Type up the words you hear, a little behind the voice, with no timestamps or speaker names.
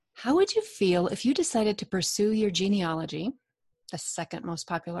How would you feel if you decided to pursue your genealogy, the second most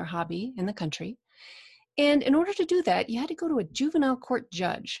popular hobby in the country, and in order to do that, you had to go to a juvenile court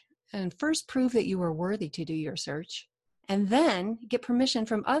judge and first prove that you were worthy to do your search, and then get permission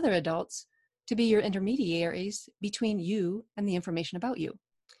from other adults to be your intermediaries between you and the information about you?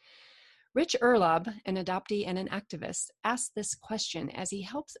 Rich Erlob, an adoptee and an activist, asked this question as he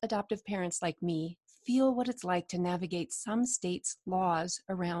helps adoptive parents like me feel what it's like to navigate some states' laws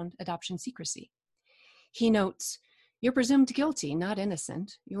around adoption secrecy. He notes, "You're presumed guilty, not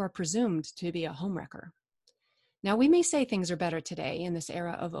innocent. You are presumed to be a homewrecker." Now, we may say things are better today in this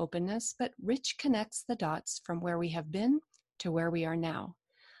era of openness, but Rich connects the dots from where we have been to where we are now.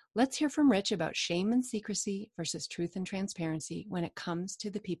 Let's hear from Rich about shame and secrecy versus truth and transparency when it comes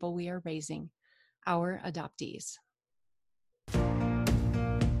to the people we are raising, our adoptees.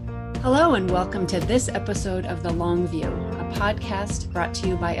 Hello and welcome to this episode of The Long View, a podcast brought to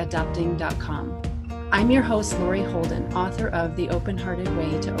you by Adopting.com. I'm your host, Lori Holden, author of The Open-Hearted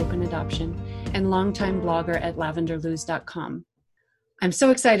Way to Open Adoption and longtime blogger at lavenderluz.com. I'm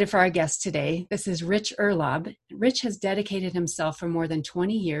so excited for our guest today. This is Rich Erlob. Rich has dedicated himself for more than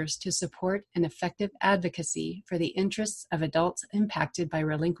 20 years to support and effective advocacy for the interests of adults impacted by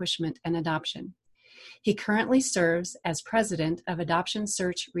relinquishment and adoption. He currently serves as president of Adoption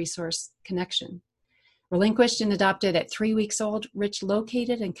Search Resource Connection. Relinquished and adopted at 3 weeks old, Rich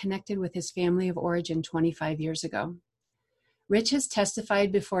located and connected with his family of origin 25 years ago. Rich has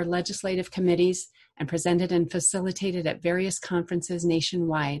testified before legislative committees and presented and facilitated at various conferences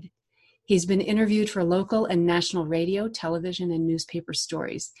nationwide. He's been interviewed for local and national radio, television, and newspaper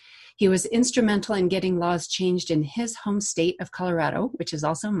stories. He was instrumental in getting laws changed in his home state of Colorado, which is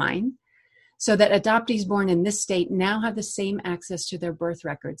also mine, so that adoptees born in this state now have the same access to their birth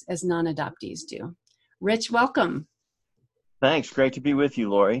records as non-adoptees do. Rich, welcome. Thanks. Great to be with you,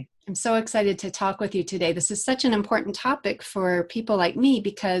 Lori. I'm so excited to talk with you today. This is such an important topic for people like me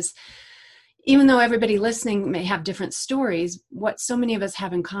because even though everybody listening may have different stories, what so many of us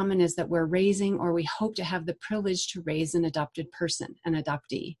have in common is that we're raising, or we hope to have the privilege to raise, an adopted person, an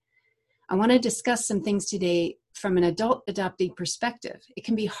adoptee. I want to discuss some things today from an adult adoptee perspective. It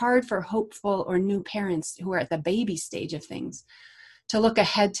can be hard for hopeful or new parents who are at the baby stage of things to look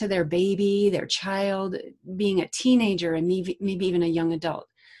ahead to their baby, their child, being a teenager, and maybe even a young adult.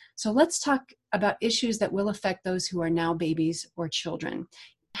 So let's talk about issues that will affect those who are now babies or children.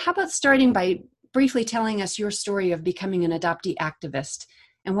 How about starting by briefly telling us your story of becoming an adoptee activist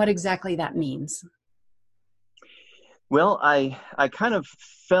and what exactly that means? Well, I kind of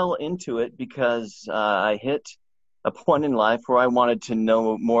fell into it because I hit a point in life where I wanted to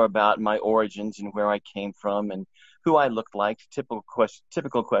know more about my origins and where I came from and who I looked like, typical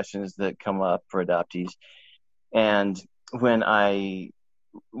questions that come up for adoptees. And when I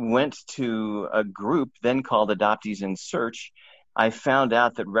went to a group then called Adoptees in Search, I found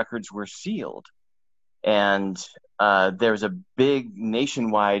out that records were sealed. And there's a big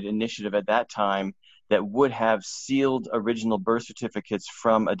nationwide initiative at that time that would have sealed original birth certificates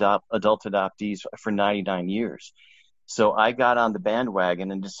from adult adoptees for 99 years. So I got on the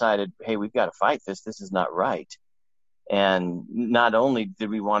bandwagon and decided, hey, we've got to fight this. This is not right. And not only did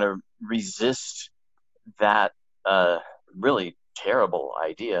we want to resist that really terrible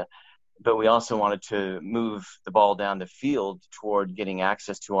idea, but we also wanted to move the ball down the field toward getting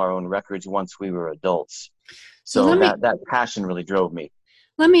access to our own records once we were adults. So that passion really drove me.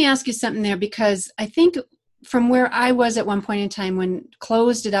 Let me ask you something there, because I think from where I was at one point in time when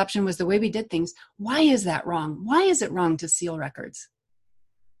closed adoption was the way we did things, why is that wrong? Why is it wrong to seal records?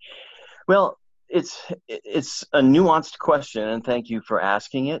 Well, it's a nuanced question, and thank you for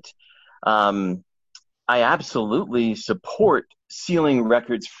asking it. I absolutely support sealing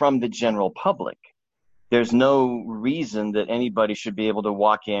records from the general public. There's no reason that anybody should be able to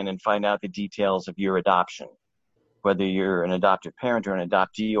walk in and find out the details of your adoption. Whether you're an adoptive parent or an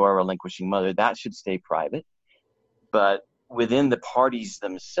adoptee or a relinquishing mother, that should stay private. But within the parties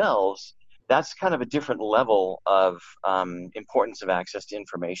themselves, that's kind of a different level of importance of access to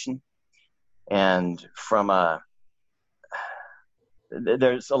information. And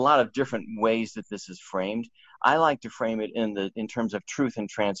there's a lot of different ways that this is framed. I like to frame it in terms of truth and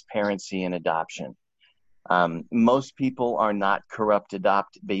transparency in adoption. Most people are not corrupt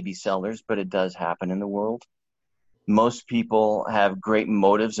baby sellers, but it does happen in the world. Most people have great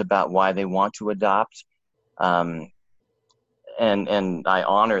motives about why they want to adopt, and I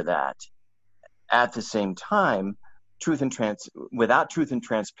honor that. At the same time, without truth and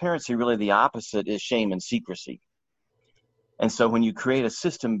transparency, really the opposite is shame and secrecy. And so when you create a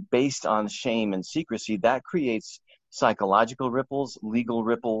system based on shame and secrecy, that creates psychological ripples, legal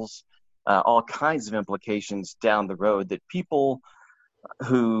ripples, all kinds of implications down the road that people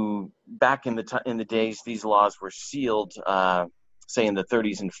who back in the days these laws were sealed, say in the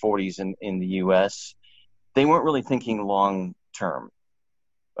 30s and 40s in the U.S., they weren't really thinking long term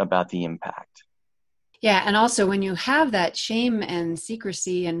about the impact. Yeah, and also when you have that shame and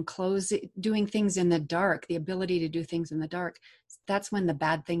secrecy and doing things in the dark, the ability to do things in the dark, that's when the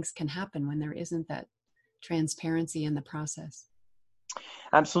bad things can happen, when there isn't that transparency in the process.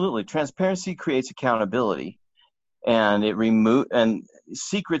 Absolutely. Transparency creates accountability, and and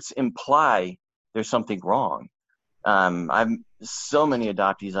secrets imply there's something wrong. So many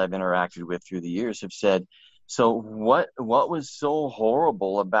adoptees I've interacted with through the years have said, so what was so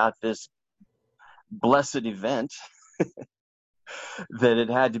horrible about this blessed event that it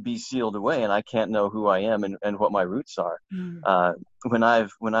had to be sealed away, and I can't know who I am and what my roots are. When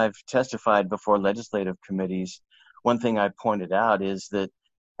I've testified before legislative committees, one thing I pointed out is that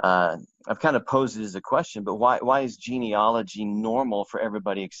I've kind of posed it as a question, but why is genealogy normal for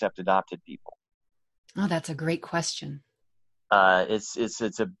everybody except adopted people? Oh, that's a great question.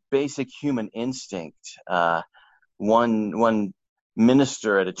 It's a basic human instinct. One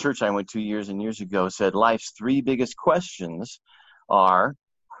minister at a church I went to years and years ago said life's three biggest questions are: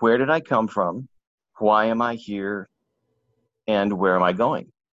 where did I come from? Why am I here? And where am I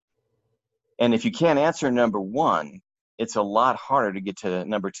going? And if you can't answer number one, it's a lot harder to get to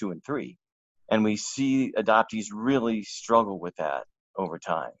number 2 and 3. And we see adoptees really struggle with that over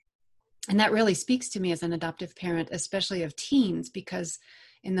time. And that really speaks to me as an adoptive parent, especially of teens, because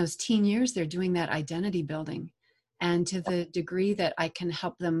in those teen years, they're doing that identity building. And to the degree that I can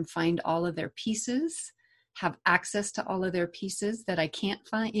help them find all of their pieces, have access to all of their pieces that I can't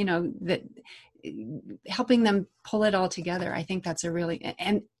find, that helping them pull it all together, I think that's a really,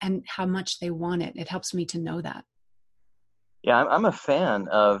 and how much they want it. It helps me to know that. Yeah, I'm a fan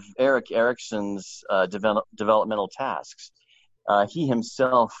of Erik Erikson's developmental tasks. He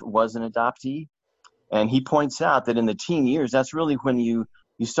himself was an adoptee, and he points out that in the teen years, that's really when you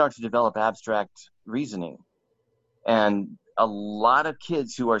start to develop abstract reasoning. And a lot of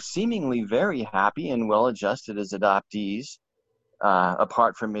kids who are seemingly very happy and well-adjusted as adoptees,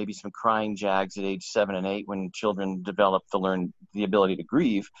 apart from maybe some crying jags at age 7 and 8 when children develop to learn the ability to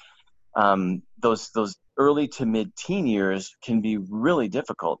grieve, those early to mid-teen years can be really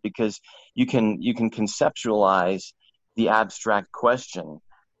difficult because you can conceptualize the abstract question.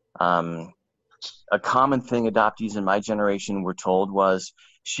 A common thing adoptees in my generation were told was,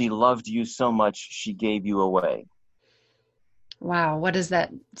 she loved you so much, she gave you away. Wow. What does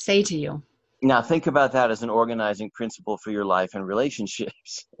that say to you? Now think about that as an organizing principle for your life and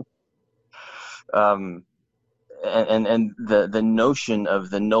relationships. And the notion of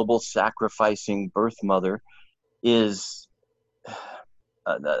the noble sacrificing birth mother is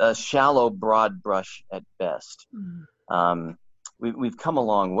a shallow, broad brush at best. We've come a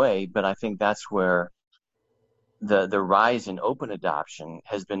long way, but I think that's where the rise in open adoption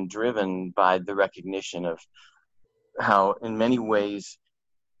has been driven by the recognition of how, in many ways,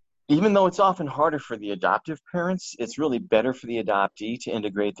 even though it's often harder for the adoptive parents, it's really better for the adoptee to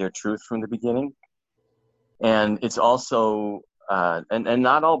integrate their truth from the beginning. And it's also, and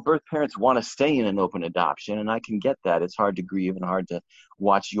not all birth parents want to stay in an open adoption, and I can get that. It's hard to grieve and hard to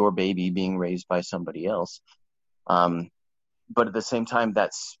watch your baby being raised by somebody else. But at the same time,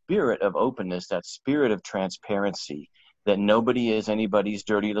 that spirit of openness, that spirit of transparency, that nobody is anybody's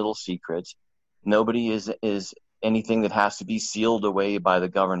dirty little secret, nobody is anything that has to be sealed away by the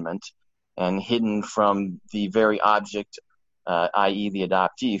government and hidden from the very object, i.e. the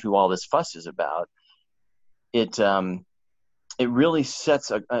adoptee, who all this fuss is about. It really sets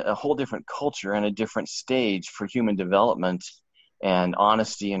a whole different culture and a different stage for human development and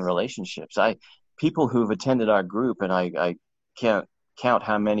honesty in relationships. People who've attended our group, and I can't count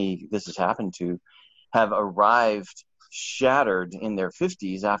how many this has happened to, have arrived shattered in their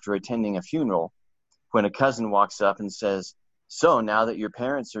 50s after attending a funeral when a cousin walks up and says, so now that your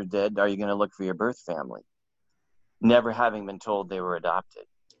parents are dead, are you going to look for your birth family? Never having been told they were adopted.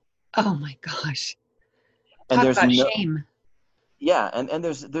 Oh my gosh. And Talk there's about shame. Yeah, and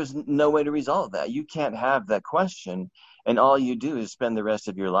there's no way to resolve that. You can't have that question, and all you do is spend the rest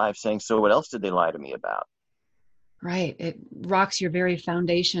of your life saying, so what else did they lie to me about? Right. It rocks your very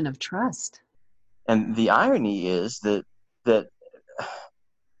foundation of trust. And the irony is that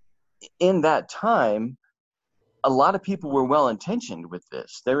in that time, a lot of people were well-intentioned with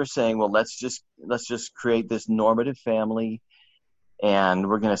this. They were saying, well, let's just create this normative family, and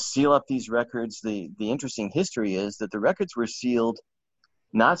we're going to seal up these records. The interesting history is that the records were sealed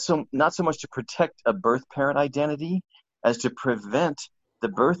not so much to protect a birth parent identity as to prevent the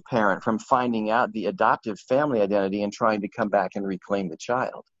birth parent from finding out the adoptive family identity and trying to come back and reclaim the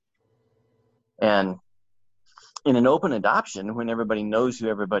child. And in an open adoption, when everybody knows who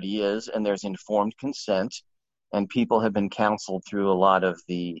everybody is and there's informed consent and people have been counseled through a lot of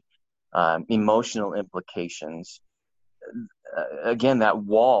the emotional implications, again, that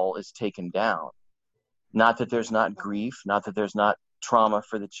wall is taken down. Not that there's not grief, not that there's not trauma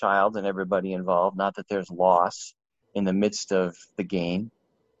for the child and everybody involved, not that there's loss in the midst of the gain,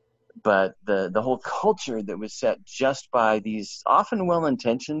 but the whole culture that was set just by these often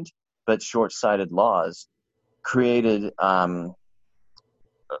well-intentioned but short-sighted laws created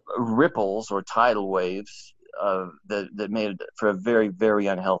ripples or tidal waves that made it for a very, very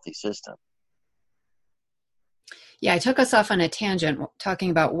unhealthy system. Yeah, I took us off on a tangent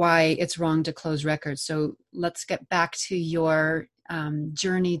talking about why it's wrong to close records. So let's get back to your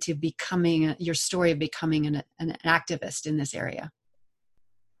journey to becoming, your story of becoming an activist in this area.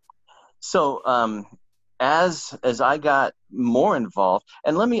 So as I got more involved,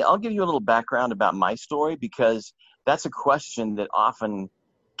 and I'll give you a little background about my story, because that's a question that often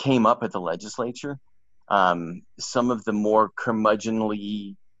came up at the legislature. Some of the more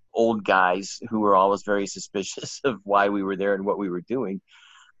curmudgeonly old guys who were always very suspicious of why we were there and what we were doing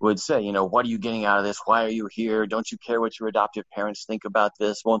would say, what are you getting out of this? Why are you here? Don't you care what your adoptive parents think about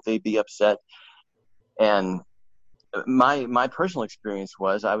this? Won't they be upset? And my personal experience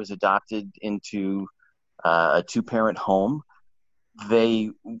was I was adopted into a two-parent home.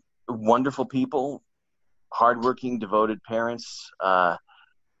 They wonderful people, hardworking, devoted parents. And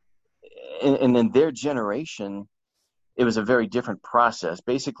in their generation, it was a very different process.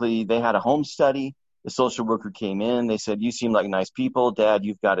 Basically, they had a home study. The social worker came in. They said, you seem like nice people. Dad,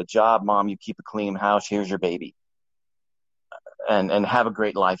 you've got a job. Mom, you keep a clean house. Here's your baby. And have a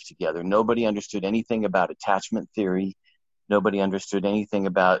great life together. Nobody understood anything about attachment theory. Nobody understood anything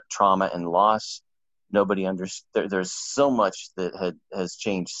about trauma and loss. Nobody understood. There's so much that has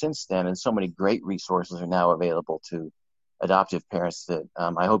changed since then, and so many great resources are now available to adoptive parents that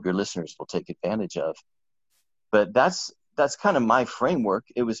I hope your listeners will take advantage of. But that's kind of my framework.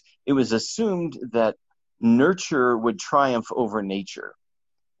 It was assumed that nurture would triumph over nature.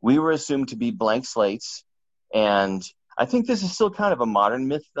 We were assumed to be blank slates, and I think this is still kind of a modern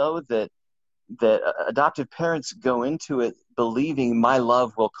myth, though, that adoptive parents go into it believing my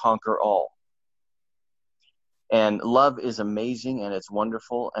love will conquer all. And love is amazing, and it's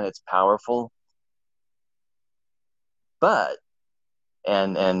wonderful, and it's powerful. But,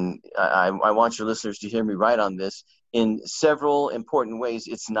 and I want your listeners to hear me right on this, in several important ways,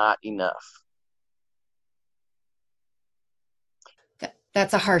 it's not enough.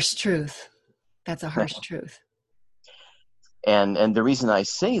 That's a harsh truth. That's a harsh truth. And the reason I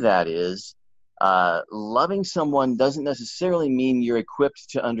say that is loving someone doesn't necessarily mean you're equipped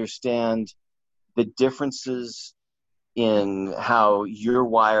to understand the differences in how you're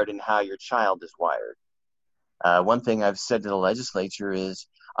wired and how your child is wired. One thing I've said to the legislature is,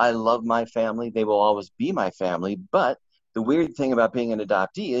 I love my family. They will always be my family. But the weird thing about being an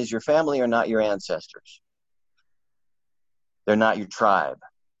adoptee is your family are not your ancestors. They're not your tribe.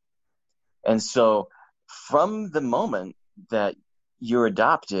 And so from the moment that you're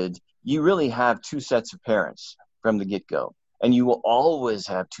adopted, you really have two sets of parents from the get-go. And you will always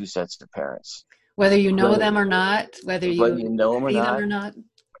have two sets of parents. Whether you know them or not, whether you know them see them or not.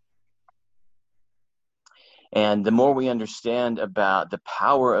 And the more we understand about the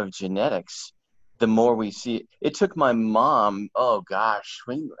power of genetics, the more we see. It took my mom, oh gosh,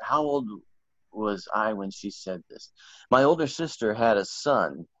 how old was I when she said this? My older sister had a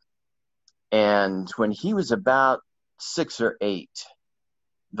son, and when he was about 6 or 8,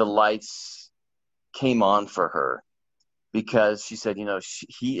 the lights came on for her, because she said,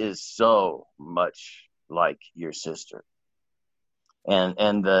 he is so much like your sister.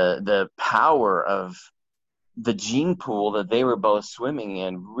 And the power of the gene pool that they were both swimming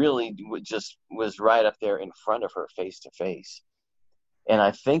in really just was right up there in front of her, face to face. And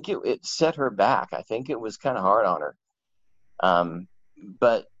I think it set her back. I think it was kind of hard on her.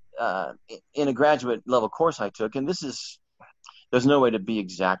 But in a graduate level course I took, and there's no way to be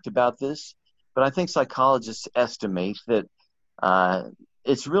exact about this, but I think psychologists estimate that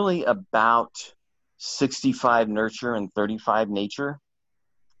it's really about 65 nurture and 35 nature.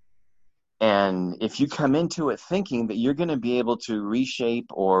 And if you come into it thinking that you're going to be able to reshape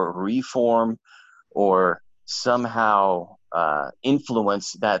or reform or somehow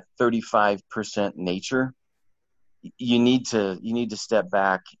influence that 35% nature, you need to step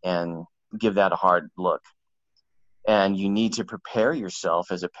back and give that a hard look. And you need to prepare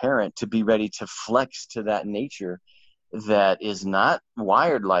yourself as a parent to be ready to flex to that nature that is not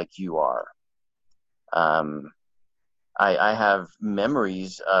wired like you are. I have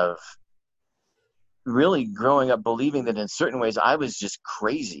memories of really growing up believing that in certain ways I was just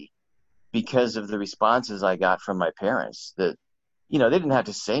crazy because of the responses I got from my parents. That, they didn't have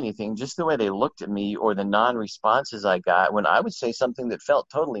to say anything, just the way they looked at me or the non-responses I got when I would say something that felt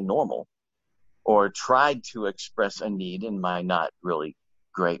totally normal or tried to express a need in my not really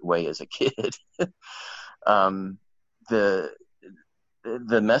great way as a kid. The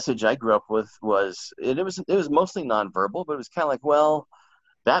the message I grew up with was it was mostly nonverbal, but it was kind of like, well,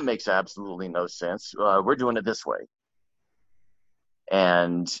 that makes absolutely no sense. We're doing it this way,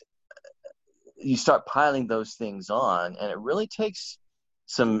 and you start piling those things on, and it really takes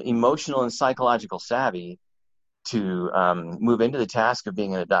some emotional and psychological savvy to move into the task of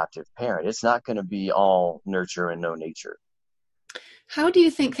being an adoptive parent. It's not going to be all nurture and no nature. How do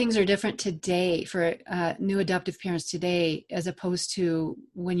you think things are different today for new adoptive parents today as opposed to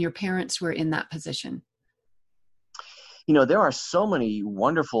when your parents were in that position? There are so many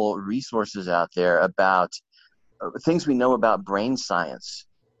wonderful resources out there about things we know about brain science,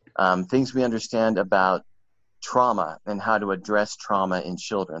 things we understand about trauma and how to address trauma in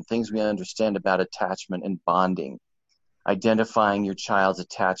children, things we understand about attachment and bonding, identifying your child's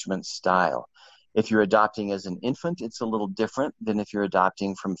attachment style. If you're adopting as an infant, it's a little different than if you're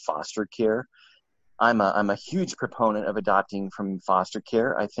adopting from foster care. I'm a huge proponent of adopting from foster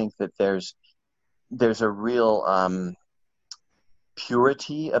care. I think that there's a real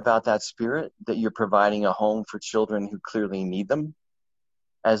purity about that spirit, that you're providing a home for children who clearly need them,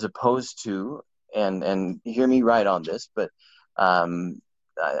 as opposed to, and hear me right on this, but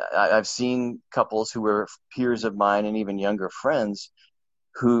I've seen couples who were peers of mine and even younger friends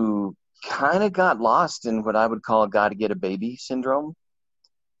who kind of got lost in what I would call gotta get a baby syndrome.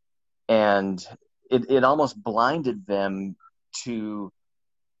 And it almost blinded them to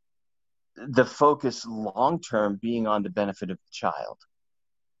the focus long-term being on the benefit of the child.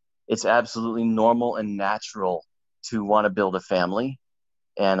 It's absolutely normal and natural to want to build a family,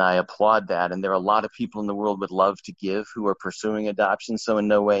 and I applaud that. And there are a lot of people in the world with love to give who are pursuing adoption. So in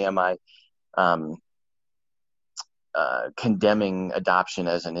no way am I condemning adoption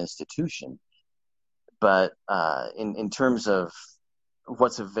as an institution. But in terms of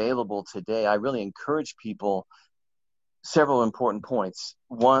what's available today, I really encourage people several important points.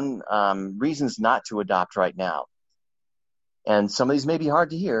 One, reasons not to adopt right now. And some of these may be hard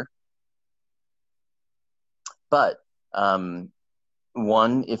to hear. But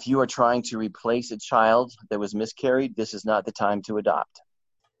one, if you are trying to replace a child that was miscarried, this is not the time to adopt.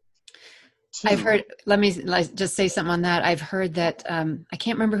 Two, I've heard, let me just say something on that. I've heard that, I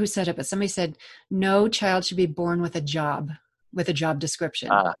can't remember who said it, but somebody said, no child should be born with a job description.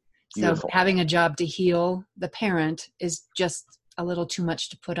 So having a job to heal the parent is just a little too much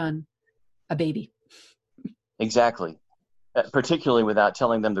to put on a baby. Exactly. Particularly without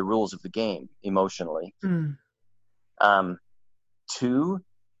telling them the rules of the game emotionally. Two,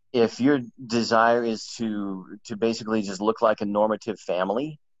 if your desire is to basically just look like a normative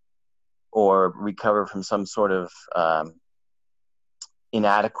family or recover from some sort of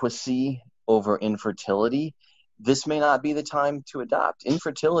inadequacy over infertility, this may not be the time to adopt.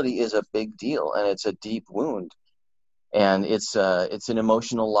 Infertility is a big deal, and it's a deep wound, and it's an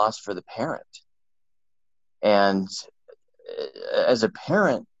emotional loss for the parent. And as a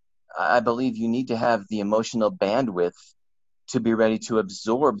parent, I believe you need to have the emotional bandwidth to be ready to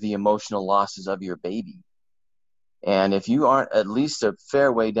absorb the emotional losses of your baby. And if you aren't at least a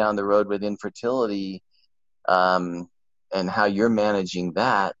fair way down the road with infertility, and how you're managing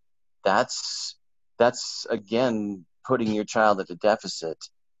that, that's again putting your child at a deficit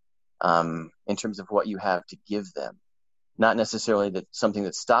in terms of what you have to give them. Not necessarily that something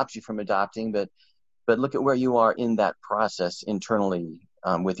that stops you from adopting, but look at where you are in that process internally,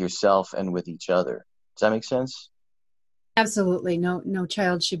 with yourself and with each other. Does that make sense? Absolutely. No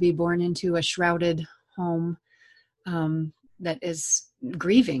child should be born into a shrouded home that is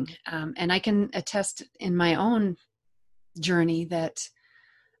grieving. And I can attest in my own journey that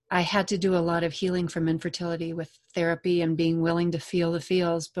I had to do a lot of healing from infertility with therapy and being willing to feel the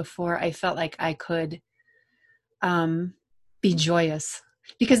feels before I felt like I could be joyous.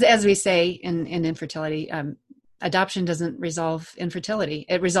 Because as we say in infertility, adoption doesn't resolve infertility.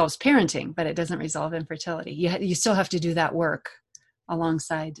 It resolves parenting, but it doesn't resolve infertility. You still have to do that work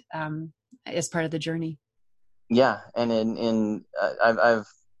alongside as part of the journey. Yeah, and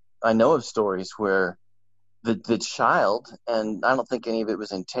I know of stories where the child, and I don't think any of it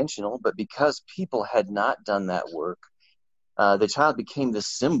was intentional, but because people had not done that work, the child became the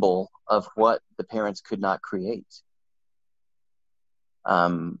symbol of what the parents could not create.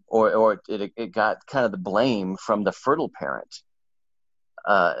 Or it got kind of the blame from the fertile parent.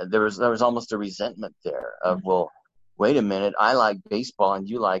 There was almost a resentment there of, well, wait a minute, I like baseball and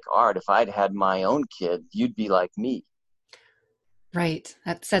you like art. If I'd had my own kid, you'd be like me. Right.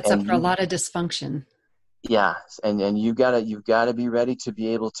 That sets up And for a lot of dysfunction. yeah, and you've gotta be ready to be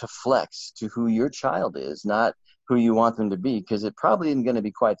able to flex to who your child is, not who you want them to be, because it probably isn't going to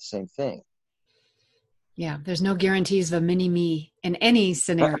be quite the same thing. Yeah. There's no guarantees of a mini me in any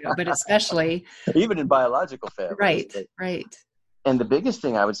scenario, but especially. Even in biological families. Right. Right. And the biggest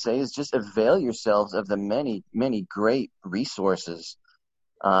thing I would say is just avail yourselves of the many, many great resources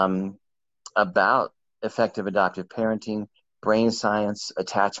about effective adoptive parenting, brain science,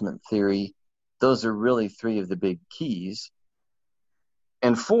 attachment theory. Those are really three of the big keys.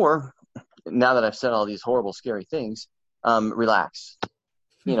 And four, now that I've said all these horrible, scary things, relax.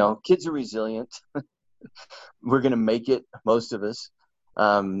 Kids are resilient. We're going to make it, most of us.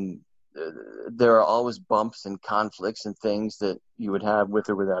 There are always bumps and conflicts and things that you would have with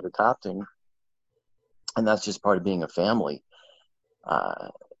or without adopting. And that's just part of being a family.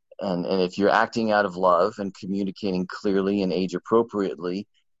 And if you're acting out of love and communicating clearly and age appropriately,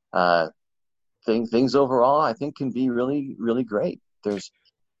 things overall, I think, can be really, really great. There's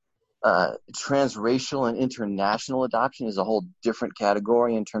transracial and international adoption is a whole different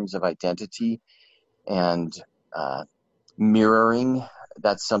category in terms of identity and mirroring.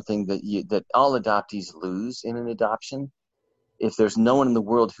 That's something that all adoptees lose in an adoption. If there's no one in the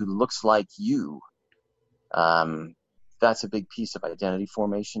world who looks like you, that's a big piece of identity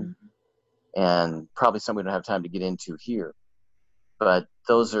formation, and probably something we don't have time to get into here. But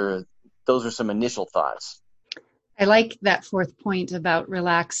those are some initial thoughts. I like that fourth point about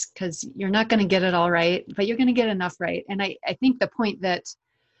relax, because you're not going to get it all right, but you're going to get enough right. And I think the point that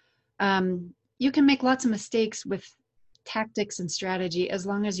you can make lots of mistakes with tactics and strategy as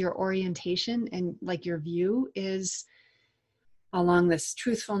long as your orientation and like your view is along this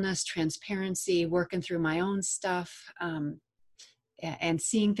truthfulness, transparency, working through my own stuff, and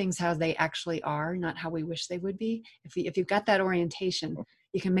seeing things how they actually are, not how we wish they would be. If you've got that orientation,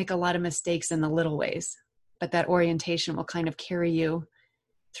 you can make a lot of mistakes in the little ways, but that orientation will kind of carry you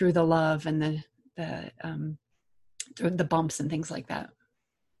through the love and the bumps and things like that.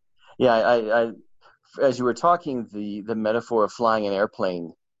 Yeah, I as you were talking, the metaphor of flying an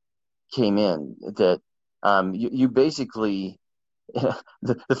airplane came in. That you basically,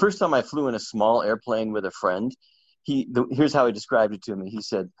 the first time I flew in a small airplane with a friend, here's how he described it to me. He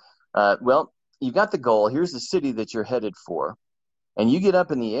said, well, you got the goal. Here's the city that you're headed for. And you get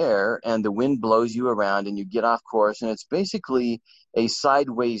up in the air and the wind blows you around and you get off course. And it's basically a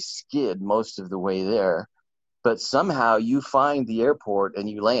sideways skid most of the way there. But somehow you find the airport and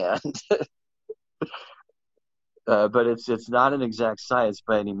you land. But it's not an exact science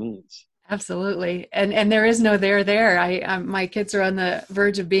by any means. Absolutely. And there is no there. My kids are on the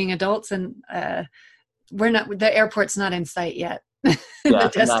verge of being adults, and the airport's not in sight yet. Yeah,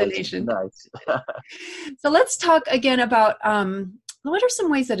 the destination. Nice. So let's talk again about what are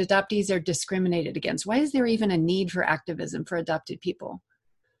some ways that adoptees are discriminated against? Why is there even a need for activism for adopted people?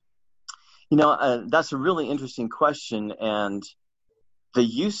 That's a really interesting question. And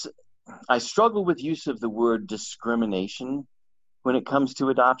I struggle with use of the word discrimination when it comes to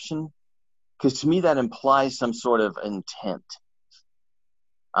adoption, because to me that implies some sort of intent.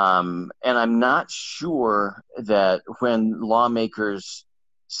 And I'm not sure that when lawmakers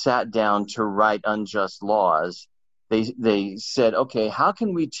sat down to write unjust laws, they said, okay, how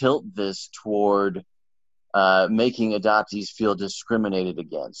can we tilt this toward making adoptees feel discriminated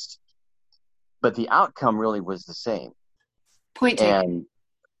against? But the outcome really was the same. Point taken. And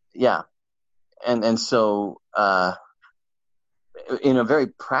yeah. And so in a very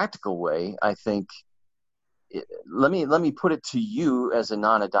practical way, I think, let me put it to you as a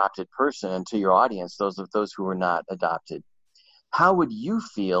non-adopted person and to your audience, those who are not adopted. How would you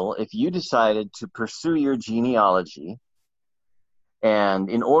feel if you decided to pursue your genealogy, and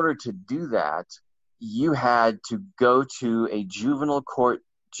in order to do that, you had to go to a juvenile court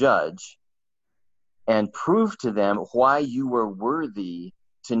judge and prove to them why you were worthy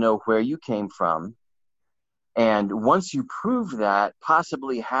to know where you came from, and once you prove that,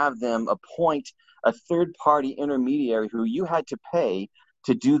 possibly have them appoint a third-party intermediary who you had to pay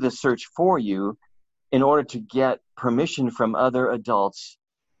to do the search for you in order to get permission from other adults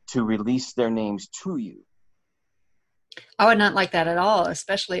to release their names to you? I would not like that at all,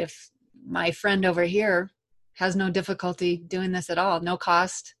 especially if my friend over here has no difficulty doing this at all. No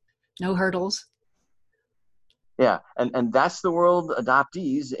cost, no hurdles. Yeah, and that's the world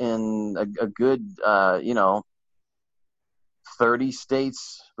adoptees in a good 30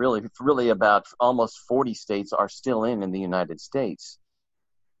 states, really about almost 40 states are still in the United States.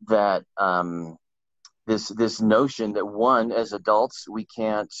 That this notion that, one, as adults we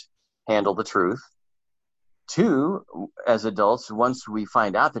can't handle the truth. Two, as adults, once we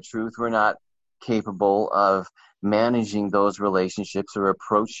find out the truth, we're not capable of managing those relationships or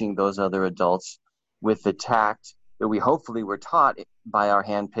approaching those other adults with the tact that we hopefully were taught by our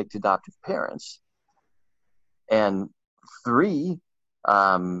hand-picked adoptive parents. And three,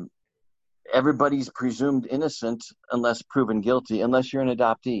 everybody's presumed innocent unless proven guilty, unless you're an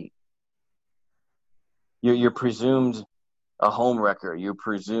adoptee. You're presumed a homewrecker. You're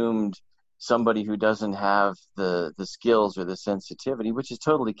presumed somebody who doesn't have the skills or the sensitivity, which is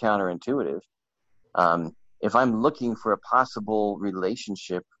totally counterintuitive. If I'm looking for a possible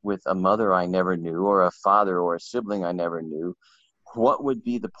relationship with a mother I never knew, or a father or a sibling I never knew, what would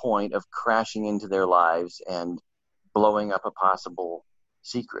be the point of crashing into their lives and blowing up a possible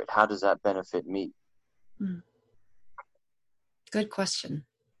secret? How does that benefit me? Good question.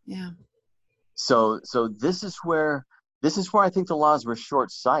 Yeah. So this is where I think the laws were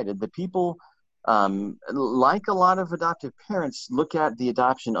short-sighted. The people, like a lot of adoptive parents, look at the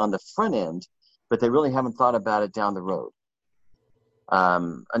adoption on the front end, but they really haven't thought about it down the road.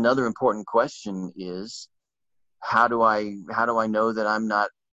 Another important question is, how do I know that I'm not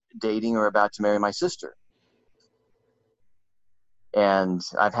dating or about to marry my sister? And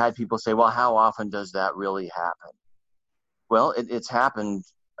I've had people say, well, how often does that really happen? Well, it's happened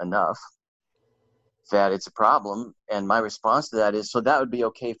enough that it's a problem. And my response to that is, so that would be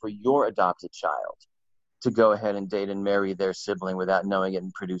okay for your adopted child to go ahead and date and marry their sibling without knowing it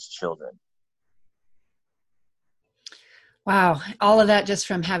and produce children. Wow. All of that just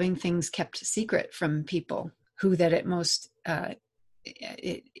from having things kept secret from people who that it most,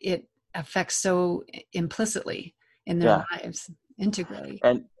 it affects so implicitly in their lives, integrally.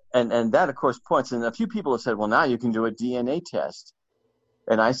 And that, of course, points, and a few people have said, well, now you can do a DNA test.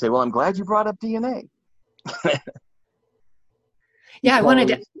 And I say, well, I'm glad you brought up DNA. I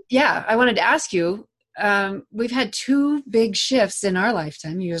wanted to ask you, we've had two big shifts in our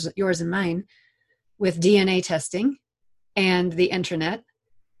lifetime, yours and mine, with DNA testing and the internet,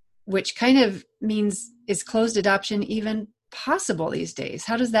 which kind of means, is closed adoption even possible these days?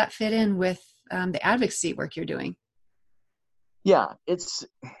 How does that fit in with the advocacy work you're doing? Yeah, it's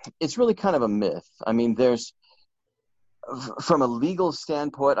really kind of a myth. I mean, from a legal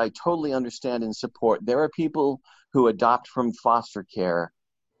standpoint, I totally understand and support. There are people who adopt from foster care,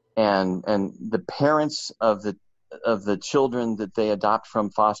 and the parents of the children that they adopt from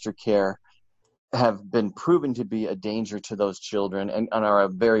foster care have been proven to be a danger to those children and are a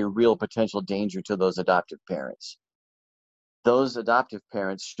very real potential danger to those adoptive parents. Those adoptive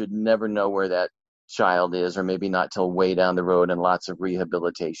parents should never know where that child is, or maybe not till way down the road and lots of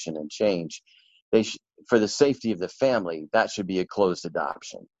rehabilitation and change. For the safety of the family, that should be a closed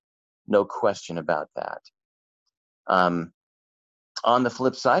adoption. No question about that. On the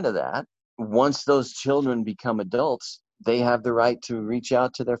flip side of that, once those children become adults, they have the right to reach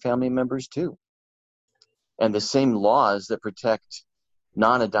out to their family members too. And the same laws that protect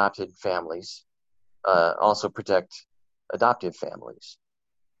non-adopted families also protect adoptive families.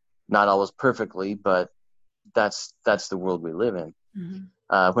 Not always perfectly, but that's the world we live in.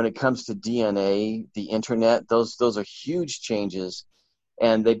 Mm-hmm. When it comes to DNA, the internet, those are huge changes,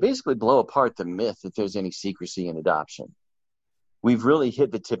 and they basically blow apart the myth that there's any secrecy in adoption. We've really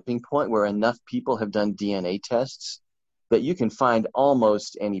hit the tipping point where enough people have done DNA tests that you can find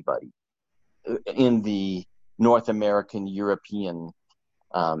almost anybody in the North American, European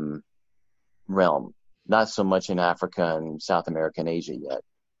realm, not so much in Africa and South America and Asia yet.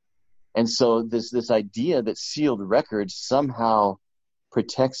 And so this idea that sealed records somehow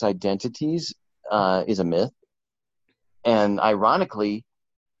protects identities is a myth. And ironically,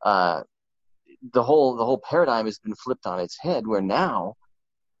 the whole paradigm has been flipped on its head, where now,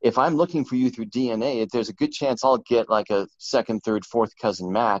 if I'm looking for you through DNA, there's a good chance I'll get like a second, third, fourth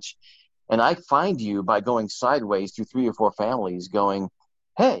cousin match. And I find you by going sideways through 3 or 4 families going,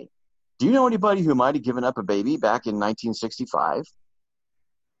 hey, do you know anybody who might have given up a baby back in 1965?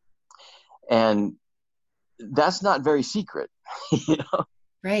 And that's not very secret, you know?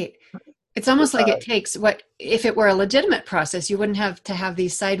 Right. It's almost like it takes if it were a legitimate process, you wouldn't have to have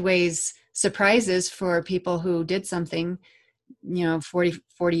these sideways surprises for people who did something, 40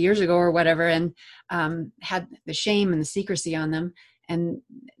 years ago or whatever, and had the shame and the secrecy on them. And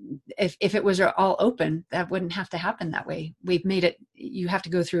if it was all open, that wouldn't have to happen that way. We've made it, you have to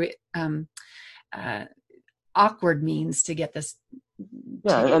go through it, awkward means to get this.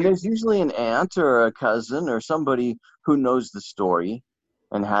 Yeah, and there's usually an aunt or a cousin or somebody who knows the story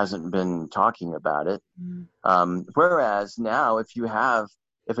and hasn't been talking about it. Whereas now, if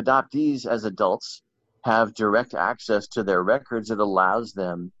adoptees as adults have direct access to their records, it allows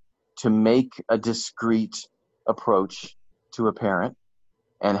them to make a discreet approach to a parent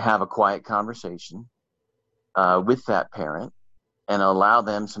and have a quiet conversation with that parent and allow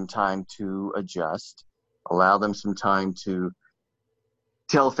them some time to adjust, allow them some time to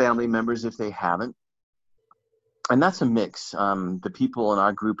tell family members if they haven't. And that's a mix. The people in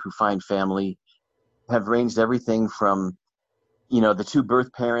our group who find family have ranged everything from, the two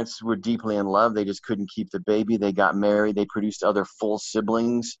birth parents were deeply in love. They just couldn't keep the baby. They got married. They produced other full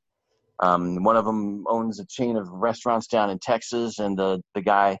siblings. One of them owns a chain of restaurants down in Texas, and the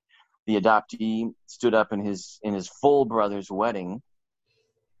guy, the adoptee, stood up in his full brother's wedding.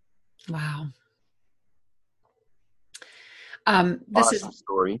 Wow. This awesome is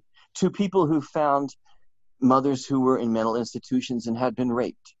story. To people who found mothers who were in mental institutions and had been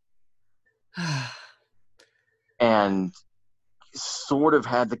raped. And sort of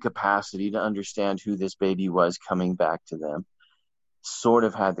had the capacity to understand who this baby was coming back to them. Sort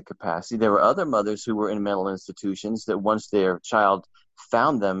of had the capacity. There were other mothers who were in mental institutions that once their child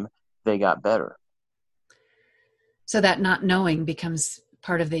found them, they got better. So that not knowing becomes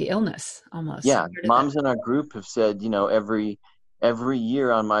part of the illness almost. Yeah. Moms in our group have said, every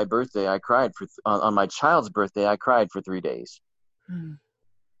year on my birthday, on my child's birthday, I cried for 3 days.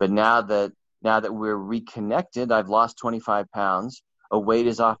 But now that we're reconnected, I've lost 25 pounds. A weight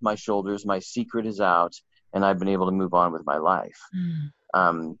is off my shoulders. My secret is out, and I've been able to move on with my life.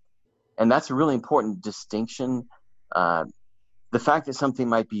 And that's a really important distinction. The fact that something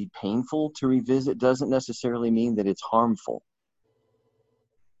might be painful to revisit doesn't necessarily mean that it's harmful.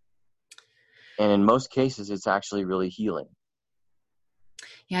 And in most cases, it's actually really healing.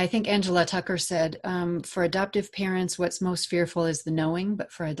 Yeah, I think Angela Tucker said, for adoptive parents, what's most fearful is the knowing,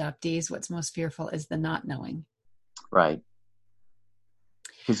 but for adoptees, what's most fearful is the not knowing. Right.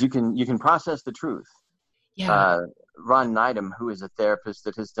 Because you can process the truth. Yeah. Ron Needham, who is a therapist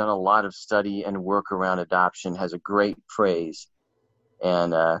that has done a lot of study and work around adoption, has a great phrase.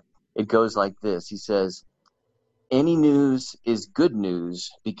 And it goes like this. He says, any news is good news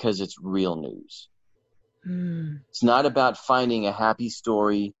because it's real news. It's not about finding a happy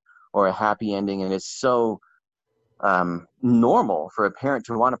story or a happy ending. And it's so normal for a parent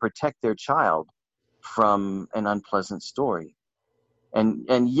to want to protect their child from an unpleasant story.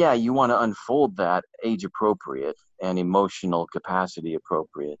 And yeah, you want to unfold that age appropriate and emotional capacity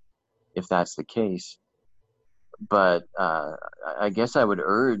appropriate, if that's the case. But I guess I would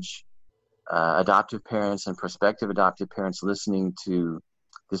urge adoptive parents and prospective adoptive parents listening to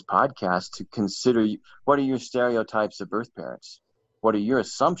this podcast to consider, what are your stereotypes of birth parents? What are your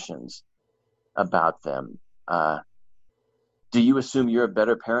assumptions about them? Do you assume you're a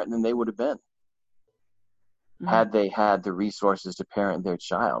better parent than they would have been? Had they had the resources to parent their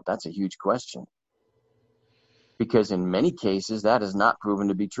child? That's a huge question. Because in many cases, that is not proven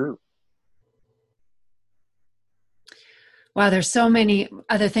to be true. Wow, there's so many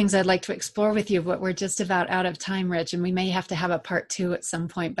other things I'd like to explore with you, but we're just about out of time, Rich, and we may have to have a part 2 at some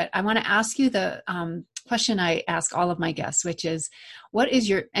point. But I want to ask you the question I ask all of my guests, which is, what is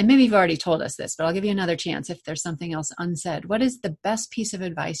your, and maybe you've already told us this, but I'll give you another chance if there's something else unsaid. What is the best piece of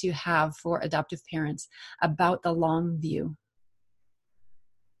advice you have for adoptive parents about the long view?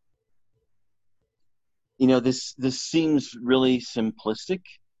 This seems really simplistic,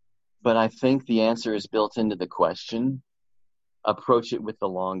 but I think the answer is built into the question. Approach it with the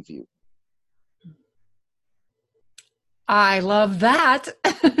long view. I love that.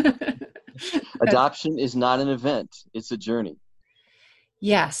 Adoption is not an event. It's a journey.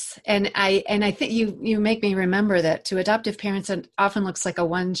 Yes. And I think you make me remember that to adoptive parents, it often looks like a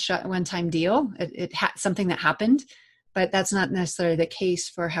one-time deal. It something that happened, but that's not necessarily the case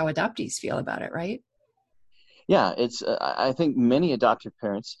for how adoptees feel about it, right? Yeah, it's. I think many adoptive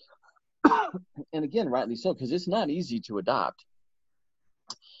parents, and again, rightly so, because it's not easy to adopt.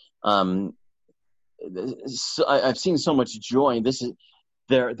 So I've seen so much joy. This is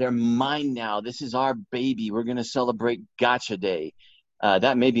they're mine now. This is our baby. We're going to celebrate Gotcha Day.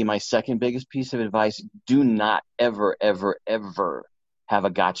 That may be my second biggest piece of advice. Do not ever, ever, ever have a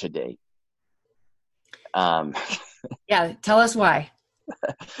Gotcha Day. Yeah, tell us why.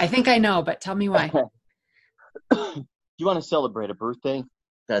 I think I know, but tell me why. You want to celebrate a birthday?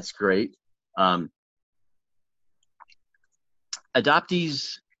 That's great.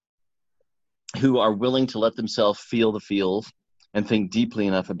 Adoptees who are willing to let themselves feel the feels and think deeply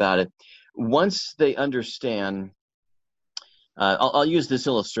enough about it, once they understand, I'll use this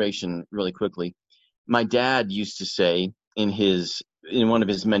illustration really quickly. My dad used to say in one of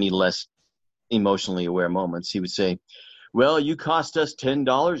his many less emotionally aware moments, he would say, "Well, you cost us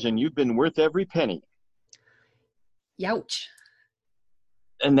 $10 and you've been worth every penny." Youch.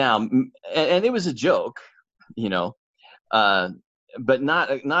 And now, and it was a joke, you know, but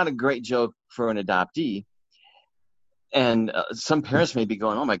not a great joke for an adoptee. And some parents may be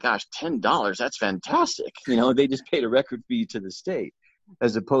going, "Oh my gosh, $10, that's fantastic." They just paid a record fee to the state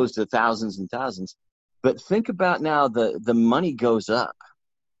as opposed to thousands and thousands. But think about now, the money goes up.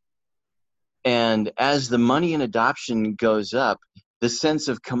 And as the money in adoption goes up, the sense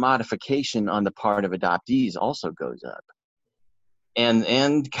of commodification on the part of adoptees also goes up.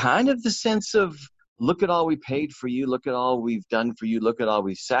 And kind of the sense of, look at all we paid for you, look at all we've done for you, look at all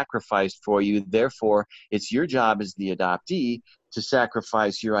we've sacrificed for you. Therefore, it's your job as the adoptee to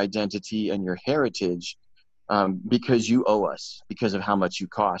sacrifice your identity and your heritage because you owe us, because of how much you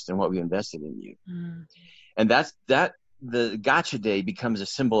cost and what we invested in you. Mm. And the Gotcha Day becomes a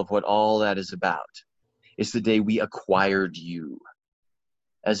symbol of what all that is about. It's the day we acquired you,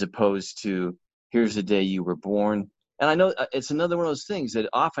 as opposed to, here's the day you were born. And I know it's another one of those things that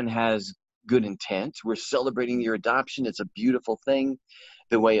often has good intent. We're celebrating your adoption. It's a beautiful thing.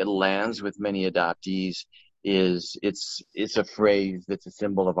 The way it lands with many adoptees is it's a phrase that's a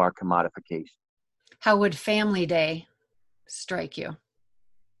symbol of our commodification. How would Family Day strike you?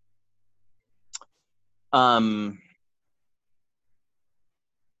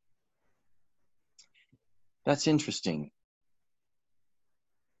 That's interesting.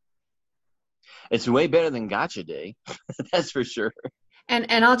 It's way better than Gotcha Day. That's for sure. And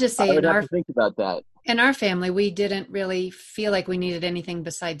I'll just say, I would have to think about that. In our family, we didn't really feel like we needed anything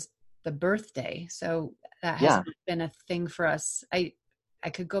besides the birthday. So that hasn't been a thing for us. I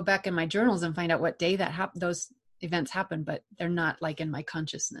could go back in my journals and find out what day those events happened, but they're not like in my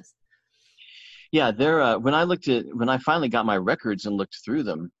consciousness. Yeah, when I finally got my records and looked through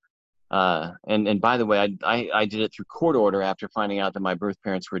them, and by the way, I did it through court order after finding out that my birth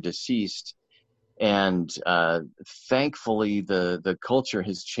parents were deceased. And thankfully, the culture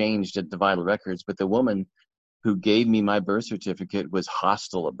has changed at the Vital Records, but the woman who gave me my birth certificate was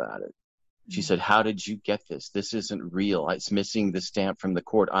hostile about it. She said, "How did you get this? This isn't real. It's missing the stamp from the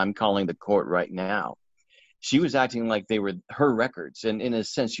court. I'm calling the court right now." She was acting like they were her records, and in a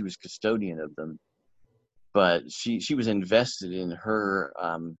sense, she was custodian of them. But she was invested in her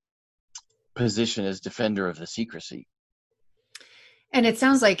position as defender of the secrecy. And it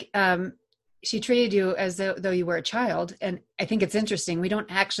sounds like she treated you as though you were a child. And I think it's interesting. We don't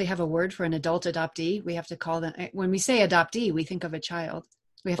actually have a word for an adult adoptee. We have to call them, when we say adoptee, we think of a child.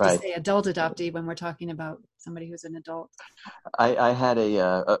 We have to say adult adoptee when we're talking about somebody who's an adult. I had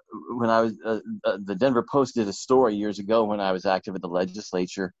when I was, the Denver Post did a story years ago when I was active in the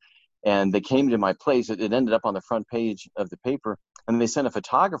legislature, and they came to my place. It ended up on the front page of the paper, and they sent a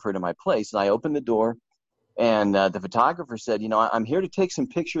photographer to my place, and I opened the door. And the photographer said, "I'm here to take some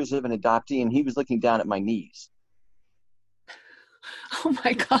pictures of an adoptee," and he was looking down at my knees. Oh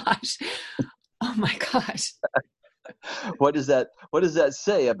my gosh. Oh my gosh. What does that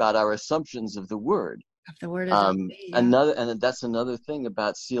say about our assumptions of the word? Of the word adoptee, yeah. And that's another thing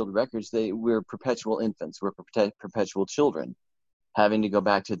about sealed records. We're perpetual infants. We're perpetual children, having to go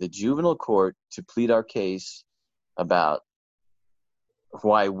back to the juvenile court to plead our case about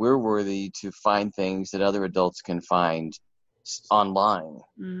why we're worthy to find things that other adults can find online.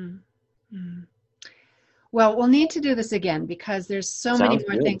 Mm-hmm. Well, we'll need to do this again because there's so many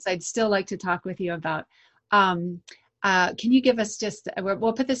more things I'd still like to talk with you about. Can you give us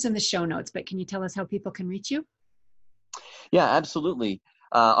we'll put this in the show notes, but can you tell us how people can reach you? Yeah, absolutely.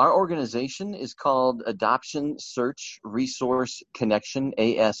 Our organization is called Adoption Search Resource Connection,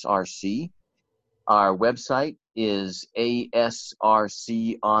 ASRC. Our website is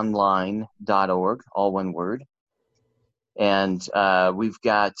asrconline.org, all one word. And we've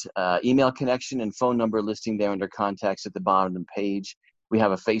got email connection and phone number listing there under contacts at the bottom of the page. We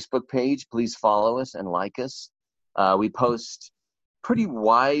have a Facebook page. Please follow us and like us. We post pretty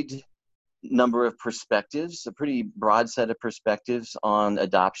wide number of perspectives, a pretty broad set of perspectives on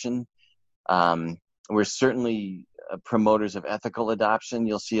adoption. We're certainly promoters of ethical adoption.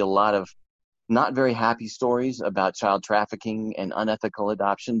 You'll see a lot of not very happy stories about child trafficking and unethical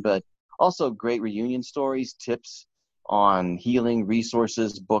adoption, but also great reunion stories, tips on healing,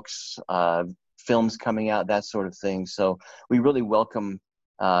 resources, books, films coming out, that sort of thing. So we really welcome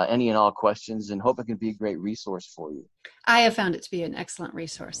any and all questions, and hope it can be a great resource for you. I have found it to be an excellent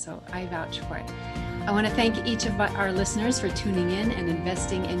resource, so I vouch for it. I want to thank each of our listeners for tuning in and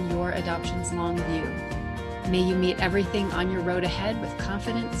investing in your adoption's long view. May you meet everything on your road ahead with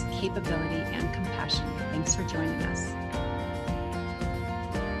confidence, capability, and compassion. Thanks for joining us.